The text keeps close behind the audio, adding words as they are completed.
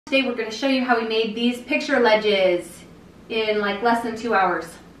Today we're going to show you how we made these picture ledges in like less than 2 hours.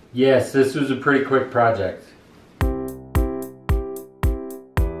 Yes, this was a pretty quick project.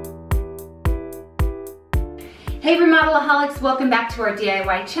 Hey Remodelaholics, welcome back to our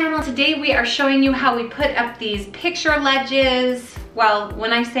DIY channel. Today we are showing you how we put up these picture ledges. Well,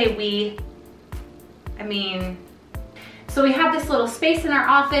 when I say we, I mean, so we have this little space in our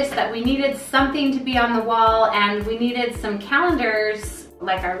office that we needed something to be on the wall, and we needed some calendars,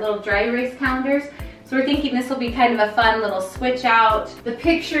 like our little dry erase calendars. So we're thinking this will be kind of a fun little switch out. The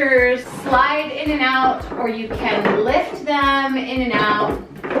pictures slide in and out, or you can lift them in and out.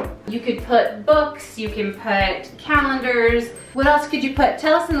 You could put books, you can put calendars. What else could you put?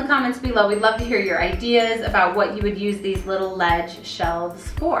 Tell us in the comments below. We'd love to hear your ideas about what you would use these little ledge shelves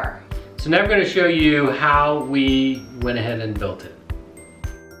for. So now I'm going to show you how we went ahead and built it.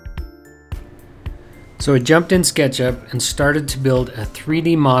 So I jumped in SketchUp and started to build a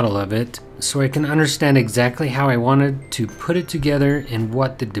 3D model of it so I can understand exactly how I wanted to put it together and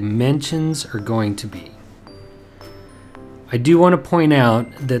what the dimensions are going to be. I do want to point out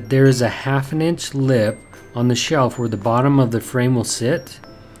that there is a 1/2 inch lip on the shelf where the bottom of the frame will sit,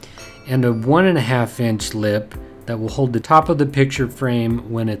 and a 1.5 inch lip that will hold the top of the picture frame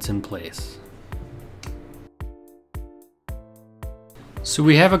when it's in place. So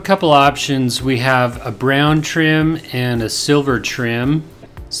we have a couple options. We have a brown trim and a silver trim.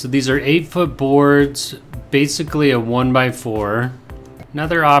 So these are 8-foot boards, basically a 1x4.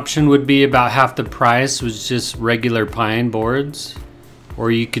 Another option would be about half the price, was just regular pine boards. Or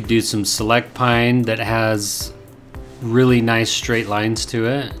you could do some select pine that has really nice straight lines to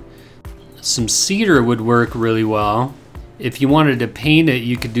it. Some cedar would work really well. If you wanted to paint it,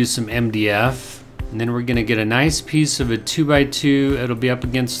 you could do some MDF. And then we're gonna get a nice piece of a 2x2. It'll be up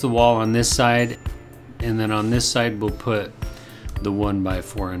against the wall on this side. And then on this side, we'll put the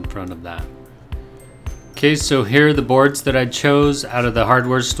 1x4 in front of that. Okay, so here are the boards that I chose out of the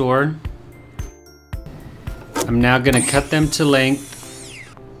hardware store. I'm now gonna cut them to length.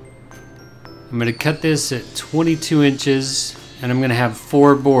 I'm gonna cut this at 22 inches, and I'm gonna have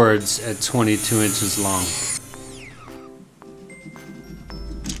 4 boards at 22 inches long.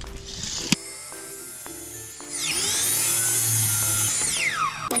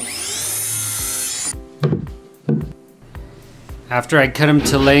 After I cut them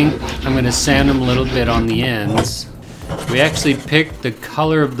to length, I'm going to sand them a little bit on the ends. We actually picked the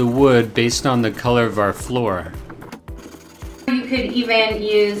color of the wood based on the color of our floor. You could even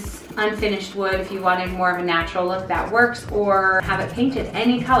use unfinished wood if you wanted more of a natural look. That works, or have it painted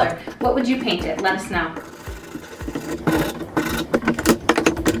any color. What would you paint it? Let us know.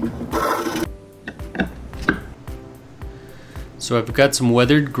 So I've got some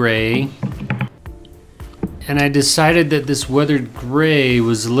weathered gray. And I decided that this weathered gray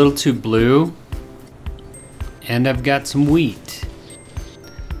was a little too blue, and I've got some wheat.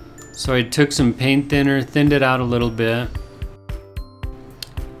 So I took some paint thinner, thinned it out a little bit,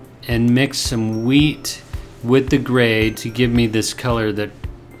 and mixed some wheat with the gray to give me this color that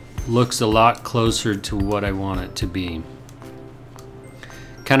looks a lot closer to what I want it to be.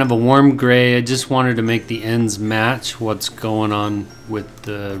 Kind of a warm gray. I just wanted to make the ends match what's going on with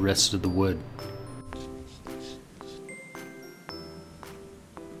the rest of the wood.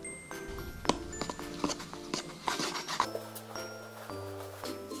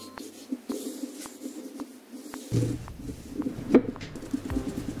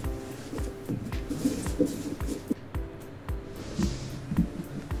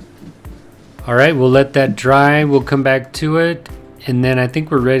 All right, we'll let that dry. We'll come back to it, and then I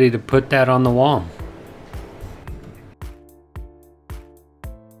think we're ready to put that on the wall.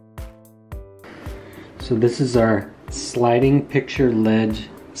 So this is our sliding picture ledge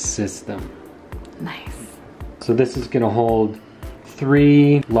system. Nice. So this is going to hold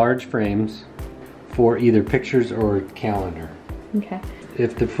 3 large frames for either pictures or calendar. Okay.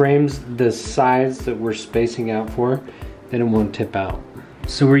 If the frame's the size that we're spacing out for, then it won't tip out.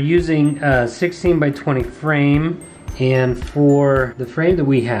 So we're using a 16x20 frame, and for the frame that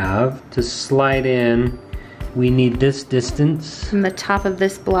we have to slide in, we need this distance from the top of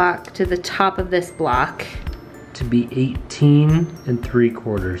this block to the top of this block to be 18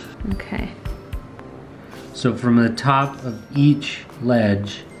 3/4. Okay. So from the top of each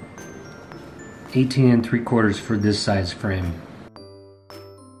ledge, 18 3/4 for this size frame.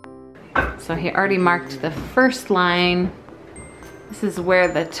 So he already marked the first line. This is where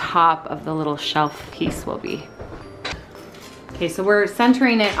the top of the little shelf piece will be. Okay, so we're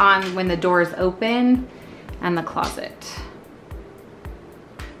centering it on when the doors open and the closet.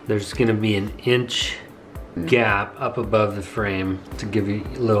 There's gonna be an inch gap up above the frame to give you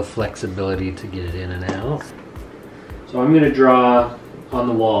a little flexibility to get it in and out. So I'm gonna draw on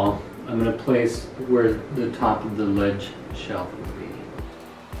the wall. I'm gonna place where the top of the ledge shelf will be.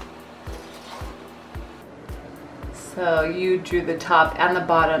 So you drew the top and the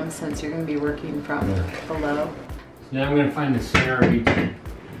bottom since you're gonna be working from below. Now I'm gonna find the center of each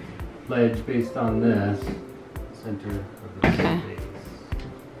ledge based on this center of the space.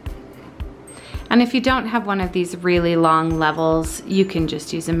 And if you don't have one of these really long levels, you can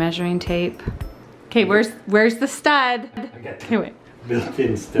just use a measuring tape. Okay, where's the stud? I got the Okay, wait.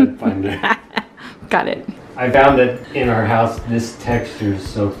 built-in stud finder. Got it. I found that in our house this texture is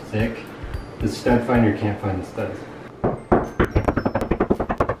so thick, the stud finder can't find the studs.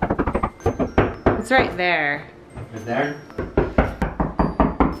 It's right there. Right there?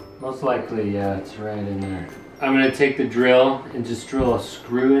 Most likely, yeah, it's right in there. I'm gonna take the drill and just drill a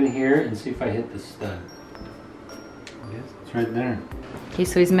screw in here and see if I hit the stud. Yes, it's right there. Okay,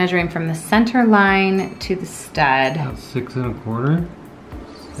 so he's measuring from the center line to the stud. About 6 1/4.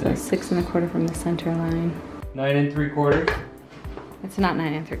 So 6 1/4 from the center line. 9 3/4. It's not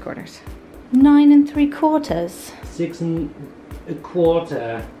 9 3/4. 9 3/4. 6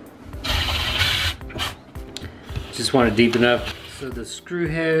 1/4. Just want to deepen up so the screw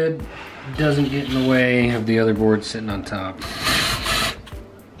head doesn't get in the way of the other board sitting on top.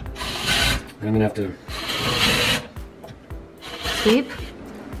 I'm gonna have to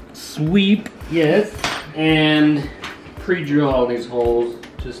sweep, yes, and pre-drill all these holes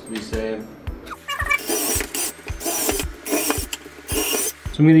just to be safe.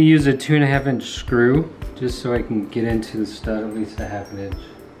 So I'm gonna use a 2 1/2 inch screw just so I can get into the stud at least a 1/2 inch.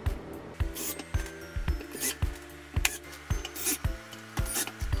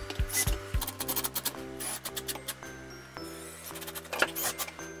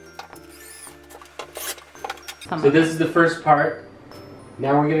 So this is the first part.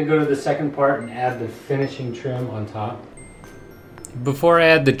 Now we're gonna go to the second part and add the finishing trim on top. Before I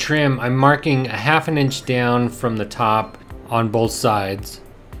add the trim, I'm marking a 1/2 inch down from the top on both sides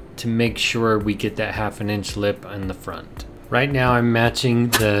to make sure we get that 1/2 inch lip on the front. Right now I'm matching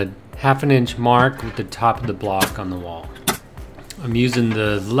the 1/2 inch mark with the top of the block on the wall. I'm using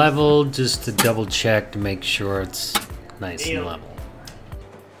the level just to double check to make sure it's nice and level.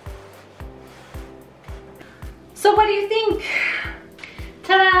 So what do you think?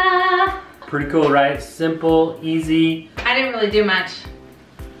 Ta-da! Pretty cool, right? Simple, easy. I didn't really do much.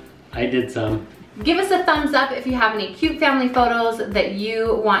 I did some. Give us a thumbs up if you have any cute family photos that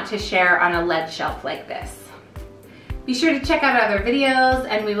you want to share on a ledge shelf like this. Be sure to check out our other videos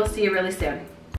and we will see you really soon.